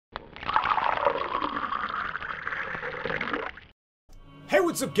Hey,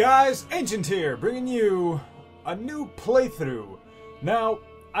 what's up guys? Ancient here, bringing you a new playthrough. Now,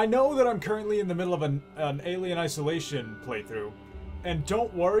 I know that I'm currently in the middle of an Alien Isolation playthrough, and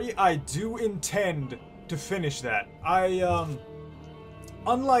don't worry, I do intend to finish that.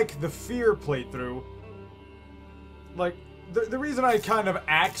 Unlike the Fear playthrough, like, the reason I kind of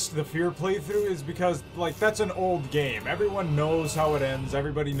axed the Fear playthrough is because, like, that's an old game. Everyone knows how it ends,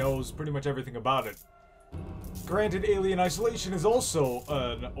 everybody knows pretty much everything about it. Granted, Alien Isolation is also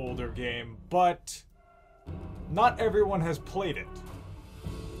an older game, but not everyone has played it.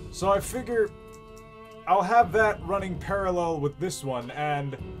 So I figure I'll have that running parallel with this one,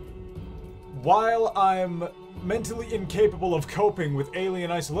 and while I'm mentally incapable of coping with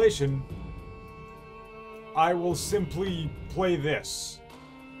Alien Isolation, I will simply play this.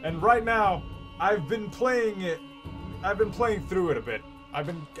 And right now, I've been playing through it a bit.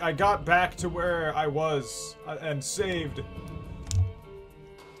 I got back to where I was and saved.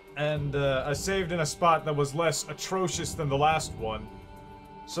 And I saved in a spot that was less atrocious than the last one.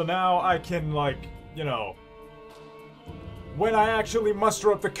 So now I can, like, you know, when I actually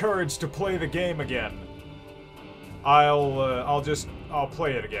muster up the courage to play the game again, I'll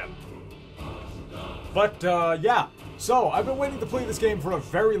play it again. But yeah. So, I've been waiting to play this game for a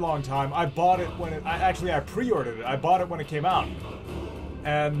very long time. I bought it when it I pre-ordered it. I bought it when it came out.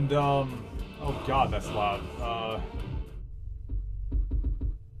 And, oh god, that's loud.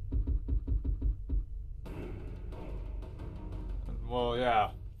 Well, yeah.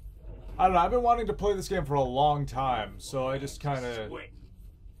 I don't know, I've been wanting to play this game for a long time, so I just kinda...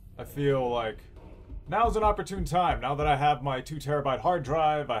 I feel like... Now's an opportune time, now that I have my 2 terabyte hard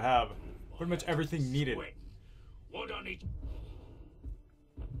drive, I have pretty much everything needed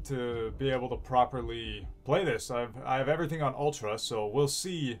to be able to properly play this. I have everything on Ultra, so we'll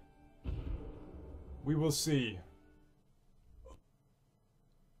see. We will see.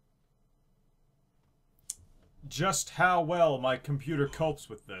 Just how well my computer copes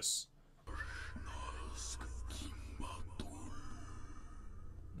with this.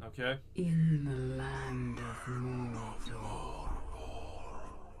 Okay. In the land of Mordor,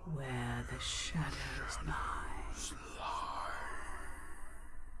 where the shadows lie.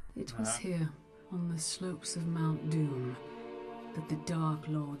 It was here, on the slopes of Mount Doom, that the Dark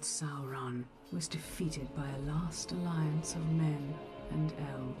Lord Sauron was defeated by a last alliance of men and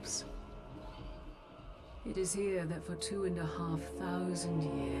elves. It is here that for 2,500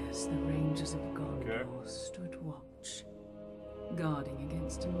 years the Rangers of Gondor stood watch, guarding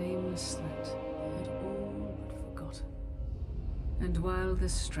against a nameless threat they had all but forgotten. And while the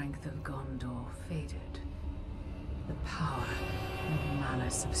strength of Gondor faded, the power and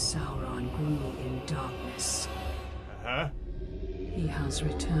malice of Sauron grew in darkness. He has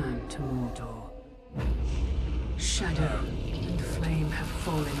returned to Mordor. Shadow and flame have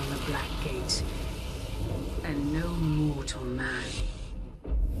fallen on the Black Gate, and no mortal man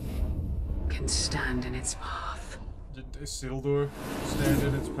can stand in its path. Did Isildur stand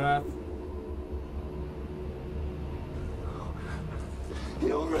in its path?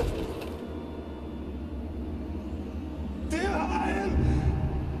 You're ready. Dear Iron!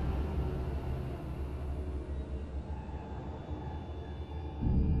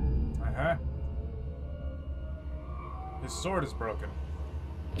 His sword is broken.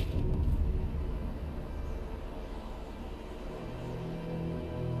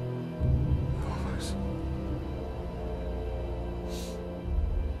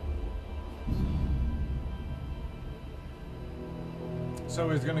 So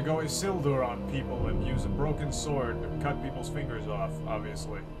he's gonna go Isildur on people and use a broken sword to cut people's fingers off,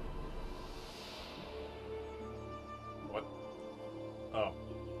 obviously. What? Oh.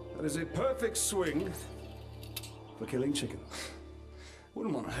 That is a perfect swing for killing chicken.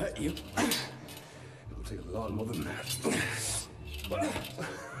 Wouldn't want to hurt you. It will take a lot more than that.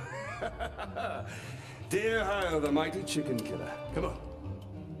 Dear Hyle, the mighty chicken killer. Come on.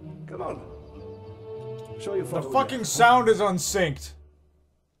 Come on. Show your father. The fucking sound is unsynced.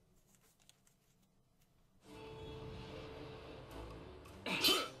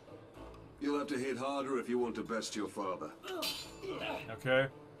 You'll have to hit harder if you want to best your father. Okay.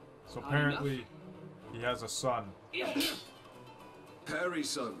 So apparently, he has a son. Parry,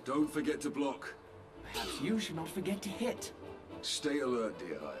 son. Don't forget to block. Perhaps you should not forget to hit. Stay alert,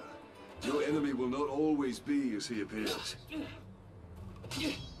 dear Hire. Your enemy will not always be as he appears.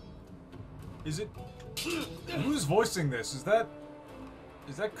 Is it... Who's voicing this? Is that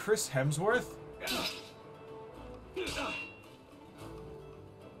Chris Hemsworth?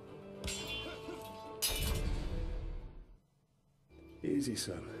 Easy,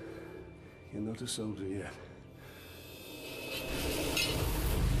 son. You're not a soldier yet.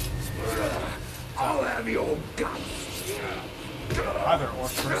 I'll have your guts. Hi there,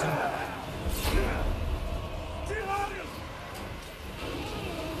 orc person.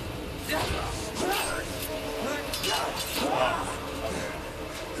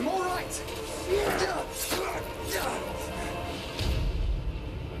 I'm all right.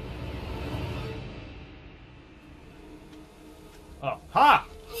 Oh, ha!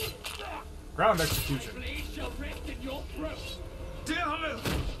 Ground execution. Dear Heil,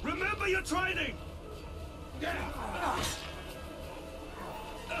 remember your training.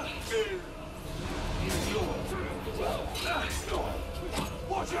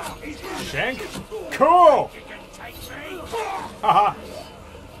 Watch out! Shank? Cool! Haha.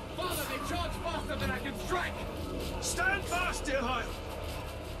 Father, they charge faster than I can strike! Stand fast, dear Heil!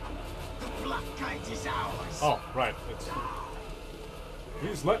 The black gate is ours! Oh, right. It's...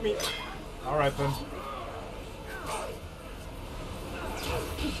 Please let me... Alright then.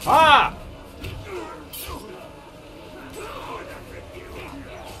 Ah!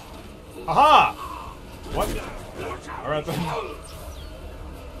 Aha! What? Alright then.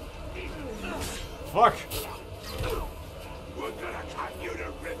 Fuck! We're gonna cut you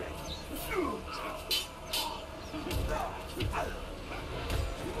to ribbons!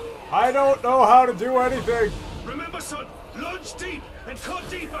 I don't know how to do anything! Remember, son, lunge deep and cut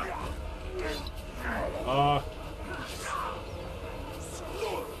deeper!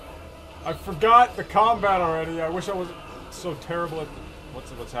 I forgot the combat already. I wish I wasn't so terrible at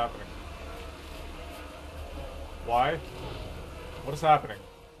what's happening. Why? What is happening?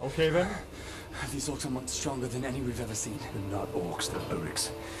 Okay then. These orcs are much stronger than any we've ever seen. They're not orcs, they're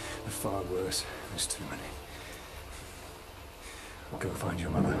Uruks. They're far worse. There's too many. Go find your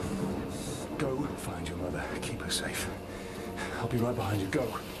mother. Go find your mother. Keep her safe. I'll be right behind you. Go.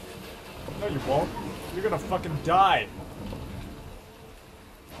 No, you won't. You're gonna fucking die.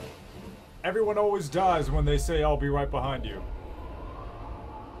 Everyone always dies when they say, I'll be right behind you.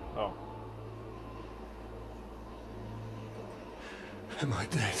 Oh. Am I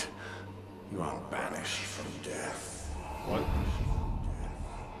dead? You are banished from death. What?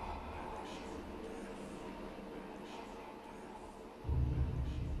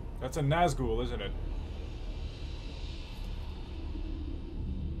 That's a Nazgul, isn't it?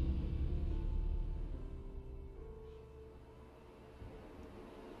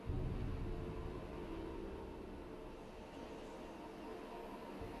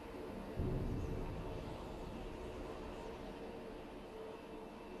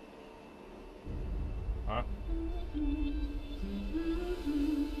 Huh?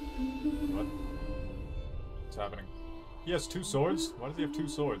 What? What's happening? He has two swords? Why does he have two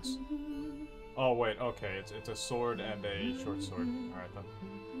swords? Oh wait, okay, it's a sword and a short sword. Alright then.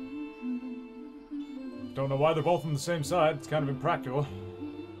 Don't know why they're both on the same side, it's kind of impractical.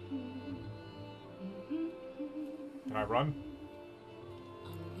 Can I run?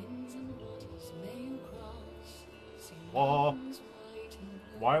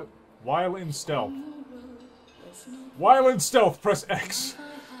 While in stealth. While in stealth, press X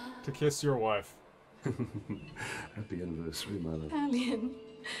to kiss your wife. Happy anniversary, my love. Alien,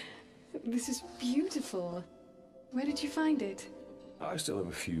 this is beautiful. Where did you find it? I still have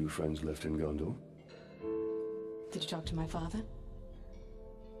a few friends left in Gondor. Did you talk to my father?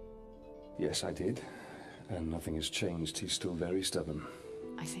 Yes, I did. And nothing has changed. He's still very stubborn.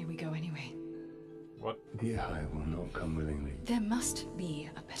 I say we go anyway. What? Dear, I will not come willingly. There must be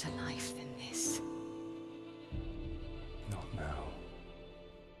a better life than this. Not now.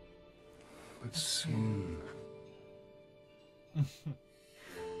 But soon. I'm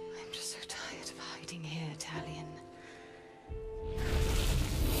just so tired of hiding here, Talion.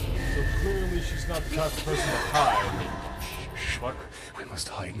 So clearly she's not the type of person to hide. What? We must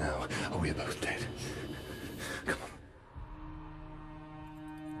hide now, or we're both dead. Come on.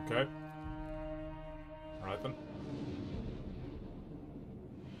 Okay. Alright then.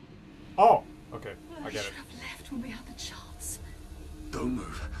 Oh! Okay, I get it. We should have left when we had the chance. Don't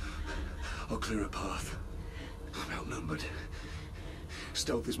move. I'll clear a path. I'm outnumbered.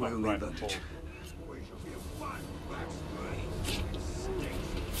 Stealth is my only Right, advantage.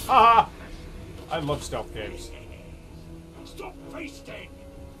 Haha! I love stealth games. Stop feasting!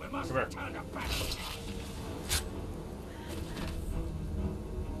 We must Come here. return to battle.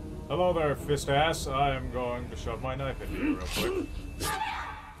 Hello there, fist ass. I am going to shove my knife into you real quick.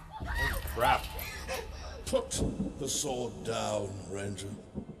 Holy crap. Put the sword down, Ranger.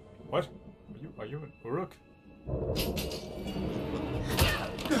 What? Are you an Uruk?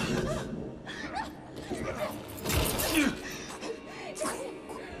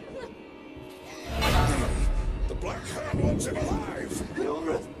 The Black Hand wants him alive!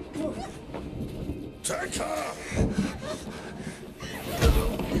 Take her!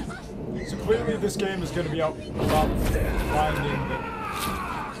 So clearly this game is going to be about finding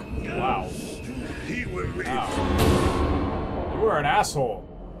the... Wow. He will live. Wow. You are an asshole.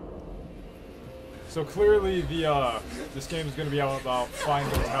 So clearly the this game is going to be about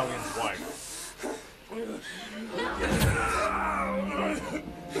finding Talion's wife.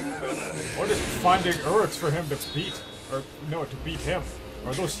 Or just finding Urks for him to beat. Or, no, to beat him.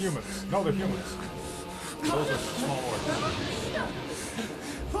 Are those humans? No, they're humans. Those are small orcs.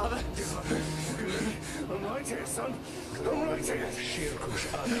 Father! I'm right here, son. I'm right here. Shirkush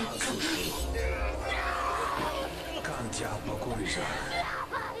Adhasushu. Kantya Pakuriza.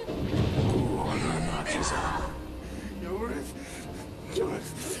 Kuhananakiza. Yorith.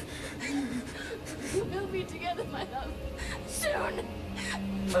 Yorith. We'll be together, my love. Soon.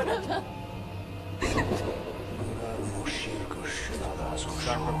 Forever.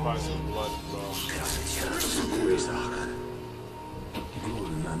 Sacrifice of blood, bro.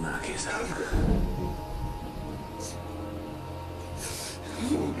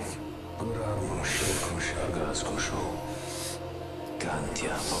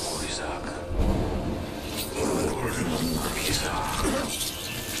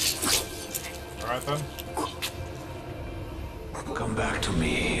 Alright then. Come back to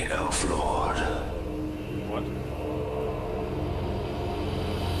me, Elf Lord. What?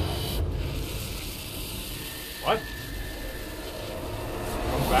 What?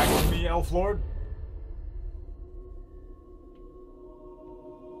 Come back to me, Elf Lord?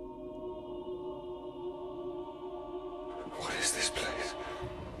 What is this place?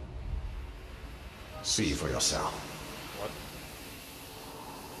 See for yourself. What?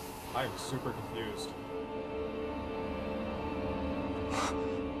 I'm super confused.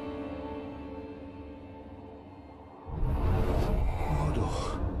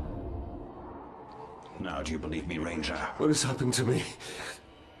 Mordor. Now do you believe me, Ranger? What has happened to me?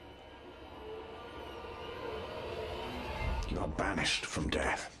 You are banished from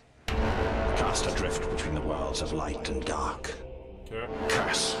death. Cast adrift between the worlds of light and dark. Okay.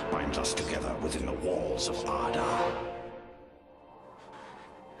 Curse binds us together within the walls of Arda.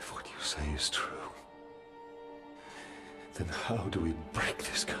 If what you say is true, then how do we break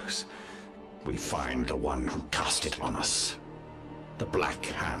this curse? We find the one who cast it on us. The Black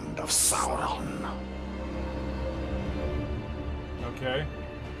Hand of Sauron. Okay.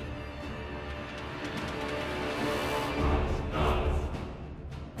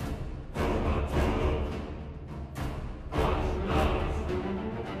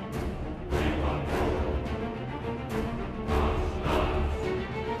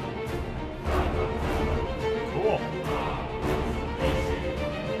 Cool.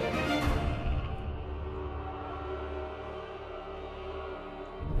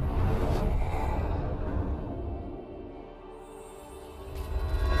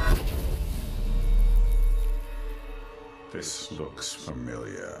 This looks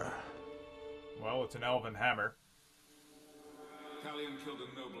familiar. Well, it's an elven hammer. Talion killed a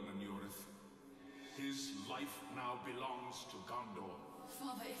nobleman, Yorith. His life now belongs to Gondor.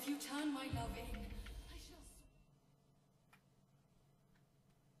 Father, if you turn my love in, I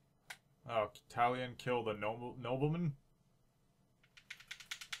shall... Oh, Talion killed a nobleman?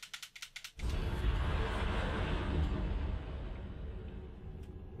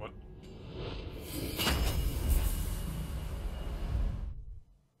 What?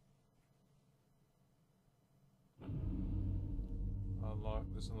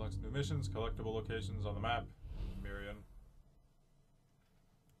 This unlocks new missions, collectible locations on the map. Mirian.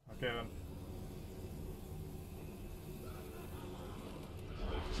 Okay then.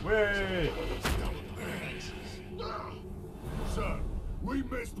 Way! Sir, we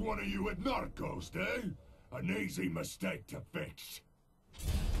missed one of you at Narcos, eh? An easy mistake to fix.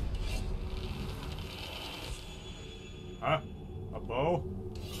 Huh? A bow?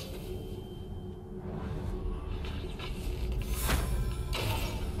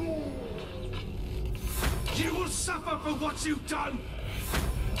 You will suffer for what you've done!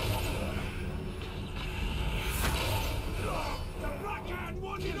 The Black Hand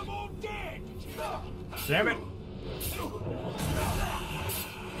wanted them all dead! Damn it!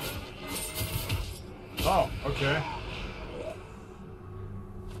 Oh, okay.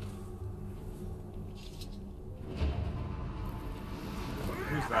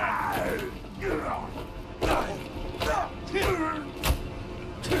 Who's that?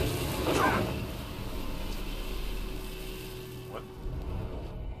 What?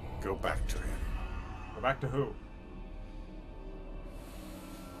 Go back to him. Go back to who?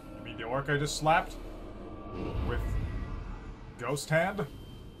 You mean the orc I just slapped? With Ghost hand?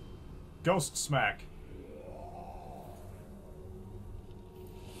 Ghost smack.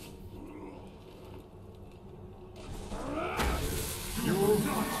 You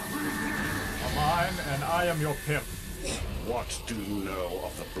are mine, and I am your pimp. What do you know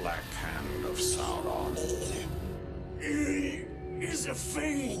of the Black Hand of Sauron? He is a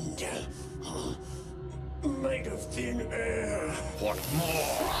fiend. Made of thin air. What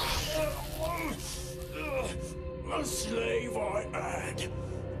more? A slave I had.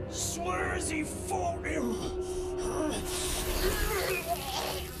 Swears he fought him.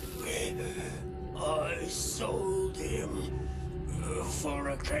 I sold him for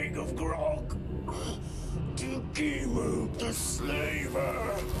a keg of grog to Gimu the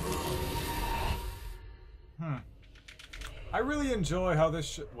slaver. I really enjoy how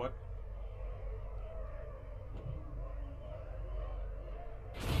this what?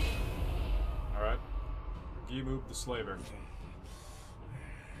 Alright. Gimu the slaver.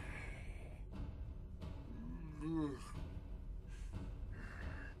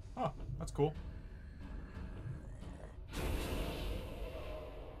 Huh, that's cool.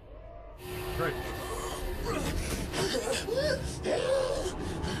 Great.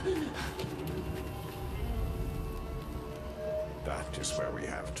 That is where we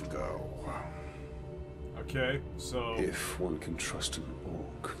have to go. Okay, so... If one can trust an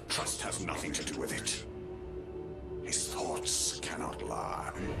orc. Trust has nothing to do with it. His thoughts cannot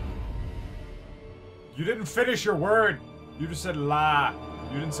lie. You didn't finish your word! You just said lie.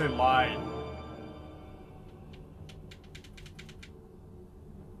 You didn't say lie.